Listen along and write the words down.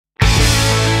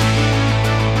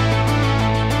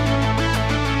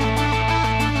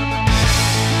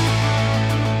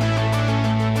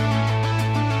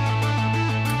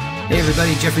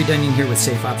everybody, Jeffrey Dunyon here with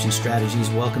Safe Option Strategies.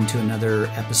 Welcome to another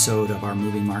episode of our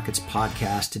Moving Markets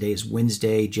podcast. Today is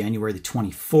Wednesday, January the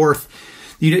 24th.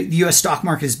 The U.S. stock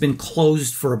market has been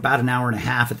closed for about an hour and a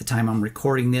half at the time I'm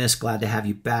recording this. Glad to have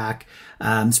you back.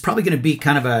 It's probably going to be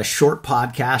kind of a short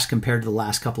podcast compared to the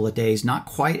last couple of days. Not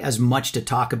quite as much to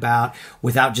talk about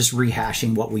without just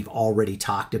rehashing what we've already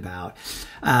talked about.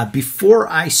 Before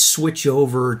I switch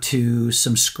over to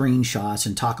some screenshots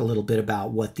and talk a little bit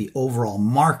about what the overall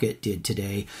market did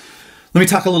today, let me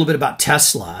talk a little bit about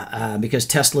Tesla, because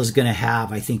Tesla is going to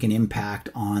have, I think, an impact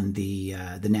on the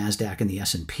NASDAQ and the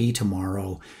S&P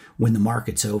tomorrow when the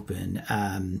markets open.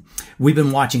 We've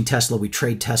been watching Tesla. We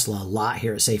trade Tesla a lot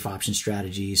here at Safe Option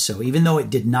Strategies. So even though it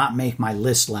did not make my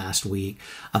list last week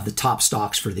of the top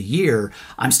stocks for the year,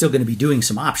 I'm still going to be doing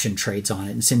some option trades on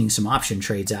it and sending some option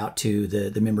trades out to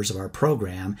the members of our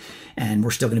program. And we're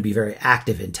still going to be very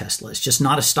active in Tesla. It's just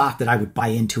not a stock that I would buy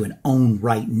into and own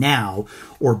right now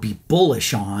or be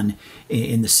bullish on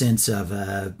in the sense of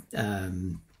a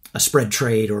spread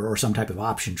trade or some type of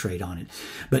option trade on it.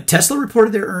 But Tesla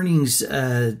reported their earnings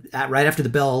right after the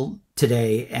bell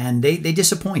today, and they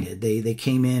disappointed. They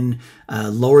came in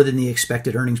lower than the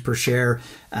expected earnings per share.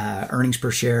 Earnings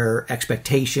per share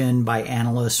expectation by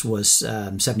analysts was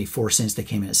 74 cents. They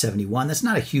came in at 71. That's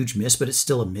not a huge miss, but it's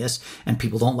still a miss, and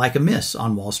people don't like a miss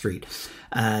on Wall Street.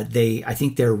 I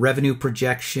think their revenue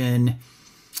projection,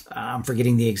 I'm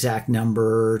forgetting the exact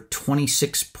number,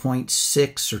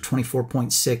 26.6 or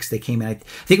 24.6. They came in, I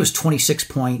think it was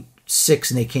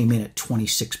 26.6, and they came in at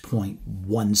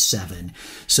 26.17.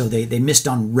 So they missed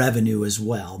on revenue as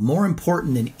well. More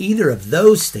important than either of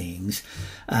those things,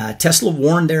 Tesla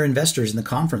warned their investors in the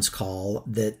conference call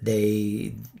that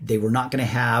they were not going to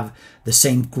have the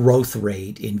same growth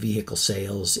rate in vehicle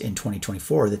sales in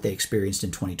 2024 that they experienced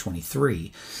in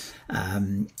 2023.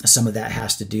 Some of that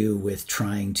has to do with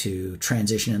trying to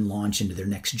transition and launch into their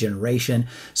next generation.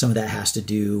 Some of that has to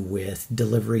do with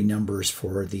delivery numbers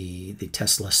for the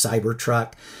Tesla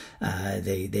Cybertruck.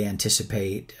 They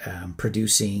anticipate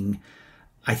producing,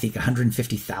 I think,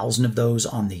 150,000 of those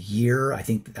on the year. I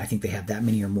think they have that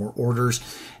many or more orders.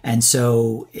 And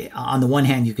so on the one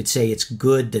hand, you could say it's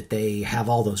good that they have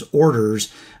all those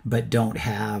orders, but don't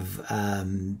have,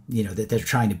 that they're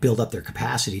trying to build up their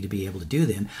capacity to be able to do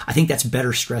them. I think that's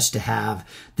better stress to have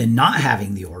than not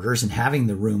having the orders and having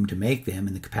the room to make them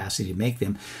and the capacity to make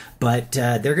them. But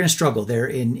they're going to struggle. They're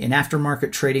in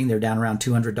aftermarket trading. They're down around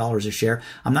 $200 a share.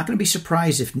 I'm not going to be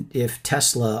surprised if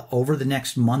Tesla over the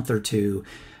next month or two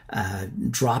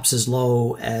drops as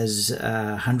low as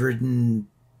 $180,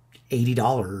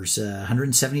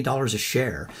 $170 a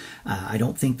share. I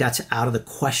don't think that's out of the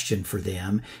question for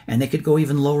them, and they could go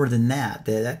even lower than that.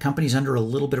 That company's under a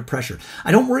little bit of pressure.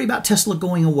 I don't worry about Tesla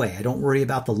going away. I don't worry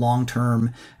about the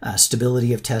long-term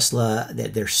stability of Tesla.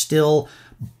 That they're still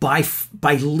by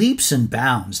leaps and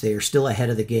bounds, they are still ahead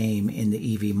of the game in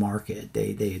the EV market.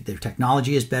 Their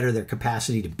technology is better. Their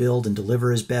capacity to build and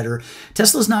deliver is better.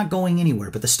 Tesla's not going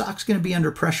anywhere, but the stock's going to be under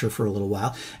pressure for a little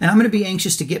while. And I'm going to be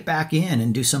anxious to get back in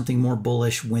and do something more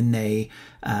bullish when I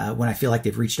feel like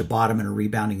they've reached a bottom and are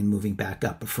rebounding and moving back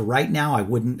up. But for right now, I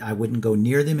wouldn't go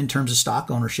near them in terms of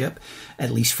stock ownership, at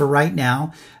least for right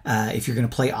now. If you're going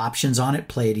to play options on it,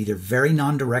 play it either very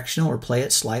non-directional or play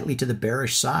it slightly to the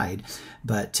bearish side.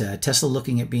 But Tesla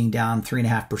looking at being down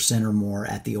 3.5% or more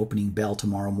at the opening bell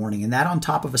tomorrow morning, and that on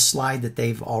top of a slide that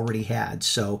they've already had.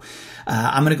 So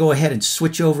I'm going to go ahead and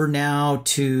switch over now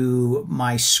to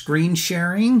my screen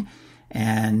sharing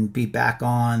and be back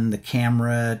on the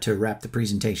camera to wrap the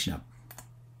presentation up.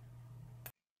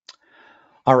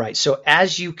 All right, so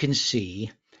as you can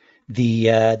see,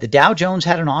 the Dow Jones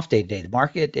had an off day today. The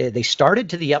market, they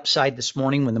started to the upside this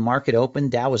morning when the market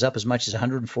opened. Dow was up as much as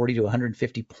 140 to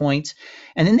 150 points.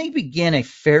 And then they began a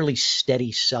fairly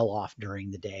steady sell-off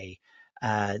during the day.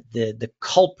 The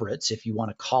culprits, if you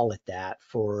want to call it that,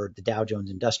 for the Dow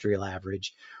Jones Industrial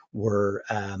Average were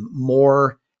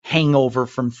more hangover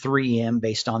from 3M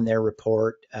based on their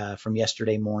report from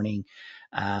yesterday morning.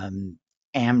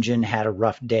 Amgen had a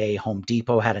rough day. Home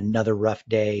Depot had another rough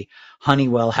day.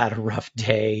 Honeywell had a rough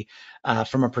day.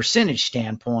 From a percentage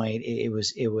standpoint, it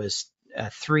was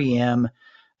 3M,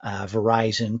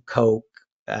 Verizon, Coke,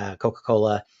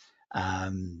 Coca-Cola,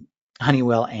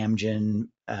 Honeywell, Amgen.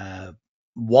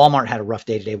 Walmart had a rough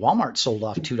day today. Walmart sold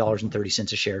off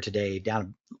 $2.30 a share today,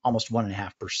 down almost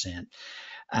 1.5%.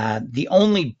 The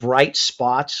only bright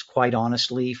spots, quite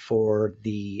honestly, for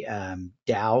the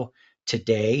Dow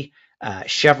today,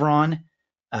 Chevron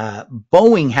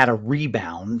Boeing had a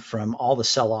rebound from all the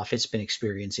sell-off it's been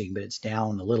experiencing, but it's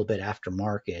down a little bit after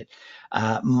market.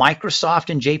 Microsoft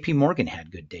and JP Morgan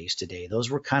had good days today. Those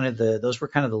were kind of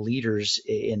the leaders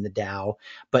in the Dow,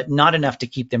 but not enough to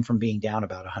keep them from being down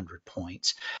about 100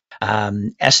 points.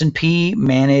 S&P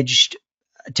managed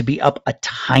to be up a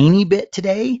tiny bit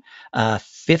today,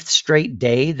 fifth straight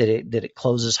day that it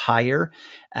closes higher.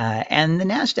 And the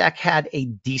NASDAQ had a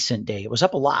decent day. It was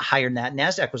up a lot higher than that.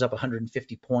 NASDAQ was up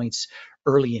 150 points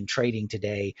early in trading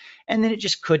today, and then it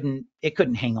just couldn't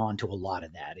hang on to a lot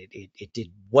of that. It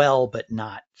did well, but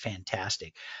not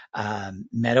fantastic.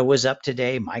 Meta was up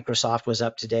today. Microsoft was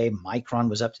up today. Micron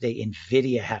was up today.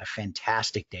 NVIDIA had a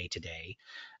fantastic day today.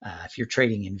 If you're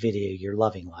trading NVIDIA, you're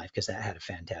loving life because that had a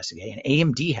fantastic day. And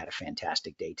AMD had a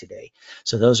fantastic day today.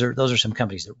 So those are some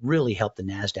companies that really helped the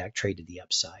NASDAQ trade to the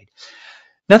upside.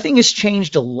 Nothing has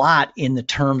changed a lot in the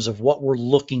terms of what we're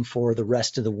looking for the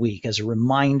rest of the week. As a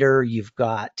reminder, you've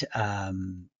got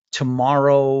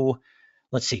tomorrow,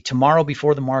 tomorrow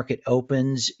before the market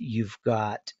opens, you've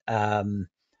got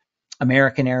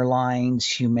American Airlines,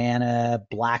 Humana,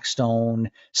 Blackstone,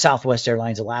 Southwest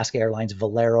Airlines, Alaska Airlines,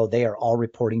 Valero. They are all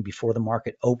reporting before the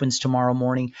market opens tomorrow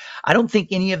morning. I don't think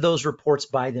any of those reports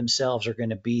by themselves are going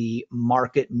to be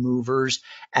market movers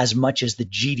as much as the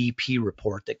GDP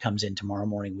report that comes in tomorrow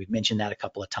morning. We've mentioned that a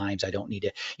couple of times. I don't need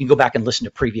to. You can go back and listen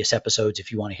to previous episodes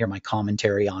if you want to hear my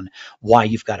commentary on why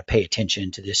you've got to pay attention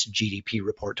to this GDP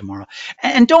report tomorrow.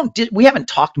 And we haven't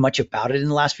talked much about it in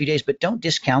the last few days, but don't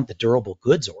discount the durable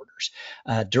goods orders.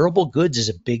 Durable goods is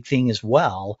a big thing as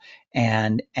well.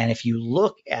 And if you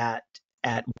look at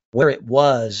where it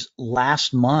was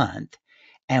last month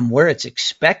and where it's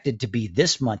expected to be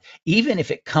this month, even if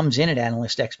it comes in at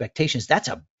analyst expectations, that's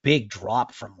a big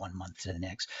drop from one month to the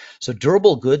next. So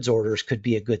durable goods orders could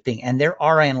be a good thing. And there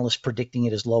are analysts predicting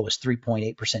it as low as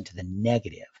 3.8% to the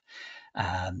negative.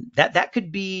 That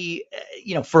could be,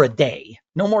 for a day,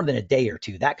 no more than a day or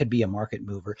two, that could be a market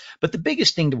mover. But the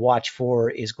biggest thing to watch for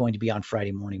is going to be on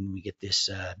Friday morning when we get this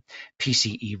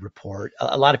PCE report.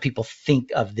 A lot of people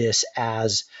think of this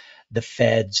as the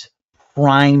Fed's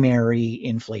primary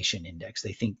inflation index.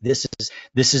 They think this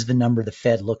is the number the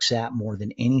Fed looks at more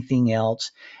than anything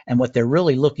else. And what they're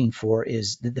really looking for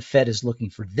is that the Fed is looking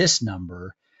for this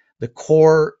number, the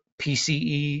core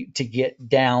PCE, to get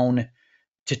down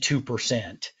to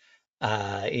 2%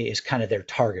 is kind of their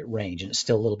target range, and it's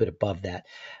still a little bit above that.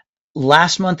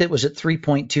 Last month it was at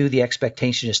 3.2. The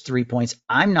expectation is 3 points.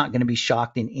 I'm not going to be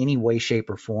shocked in any way, shape,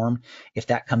 or form if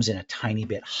that comes in a tiny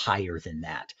bit higher than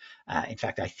that. In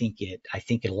fact, I think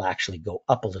it'll actually go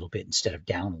up a little bit instead of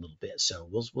down a little bit. So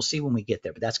we'll see when we get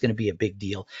there, but that's going to be a big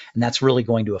deal, and that's really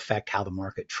going to affect how the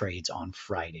market trades on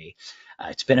Friday.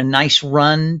 It's been a nice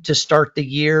run to start the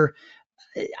year.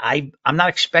 I'm not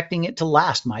expecting it to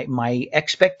last. My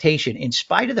expectation, in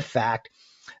spite of the fact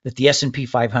that the S&P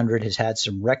 500 has had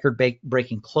some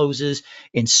record-breaking closes,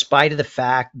 in spite of the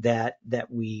fact that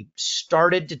we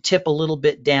started to tip a little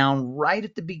bit down right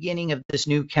at the beginning of this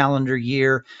new calendar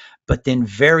year, but then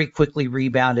very quickly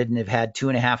rebounded and have had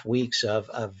 2.5 weeks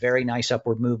of very nice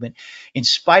upward movement. In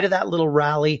spite of that little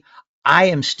rally, I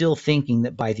am still thinking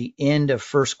that by the end of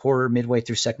first quarter, midway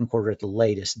through second quarter at the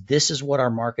latest, this is what our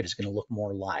market is going to look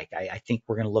more like. I think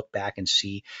we're going to look back and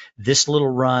see this little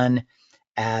run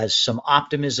as some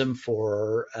optimism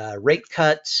for rate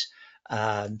cuts,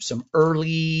 some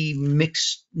early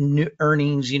mixed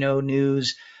earnings,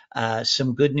 news,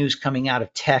 some good news coming out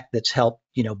of tech that's helped,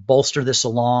 bolster this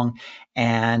along.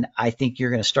 And I think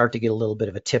you're going to start to get a little bit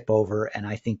of a tip over. And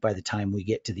I think by the time we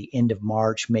get to the end of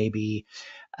March, maybe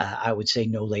I would say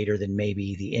no later than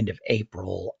maybe the end of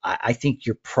April, I think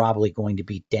you're probably going to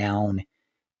be down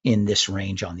in this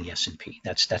range on the S&P.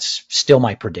 That's still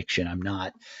my prediction. I'm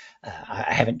not,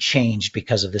 I haven't changed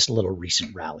because of this little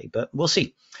recent rally, but we'll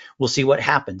see. We'll see what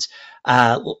happens.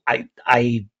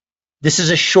 This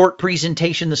is a short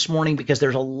presentation this morning because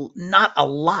there's not a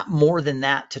lot more than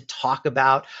that to talk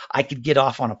about. I could get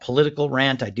off on a political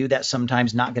rant. I do that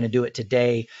sometimes, not going to do it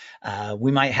today.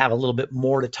 We might have a little bit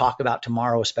more to talk about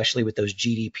tomorrow, especially with those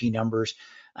GDP numbers.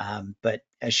 But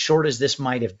as short as this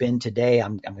might have been today,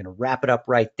 I'm going to wrap it up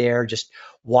right there. Just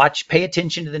pay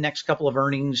attention to the next couple of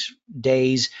earnings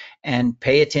days and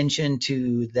pay attention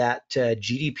to that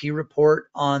GDP report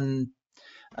on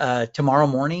tomorrow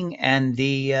morning and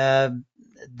the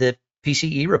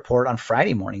PCE report on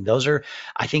Friday morning.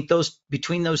 I think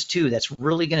between those two, that's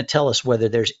really going to tell us whether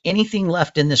there's anything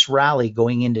left in this rally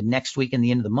going into next week and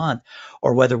the end of the month,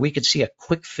 or whether we could see a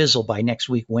quick fizzle by next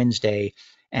week, Wednesday,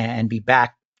 and be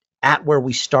back at where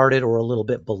we started or a little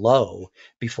bit below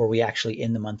before we actually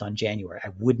end the month on January. I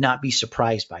would not be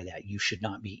surprised by that. You should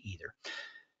not be either.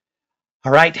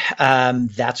 All right,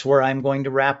 that's where I'm going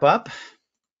to wrap up.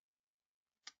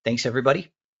 Thanks,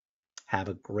 everybody. Have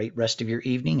a great rest of your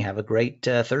evening. Have a great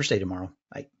Thursday tomorrow.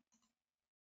 Bye.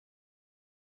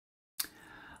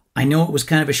 I know it was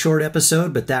kind of a short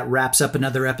episode, but that wraps up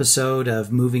another episode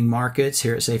of Moving Markets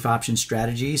here at Safe Option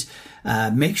Strategies.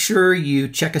 Make sure you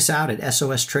check us out at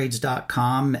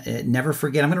sostrades.com. Never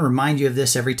forget, I'm going to remind you of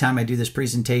this every time I do this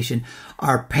presentation.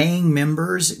 Our paying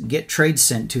members get trades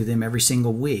sent to them every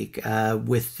single week.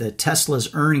 With the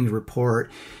Tesla's earnings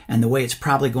report and the way it's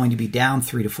probably going to be down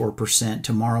 3 to 4%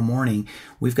 tomorrow morning,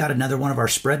 we've got another one of our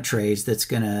spread trades that's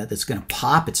gonna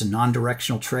pop. It's a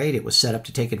non-directional trade. It was set up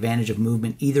to take advantage of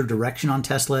movement either direction on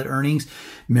Tesla at earnings.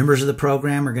 Members of the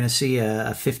program are going to see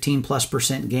a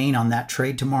 15+% gain on that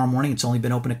trade tomorrow morning. It's only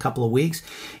been open a couple of weeks.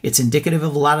 It's indicative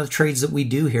of a lot of the trades that we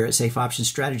do here at Safe Option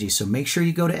Strategies. So make sure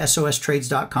you go to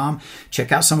sostrades.com,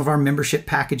 check out some of our membership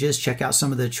packages, check out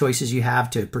some of the choices you have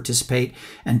to participate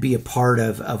and be a part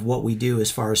of what we do as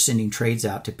far as sending trades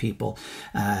out to people.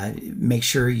 Make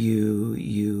sure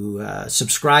you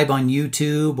subscribe on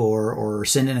YouTube or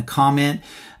send in a comment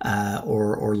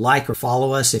or like or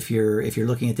follow us if you're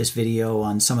looking at this video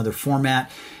on some other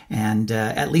format, and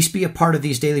at least be a part of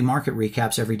these daily market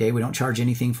recaps every day. We don't charge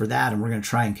anything for that, and we're going to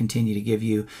try and continue to give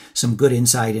you some good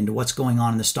insight into what's going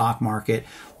on in the stock market,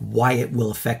 why it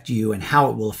will affect you and how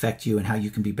it will affect you, and how you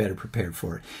can be better prepared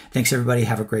for it. Thanks, everybody.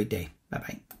 Have a great day.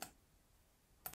 Bye-bye.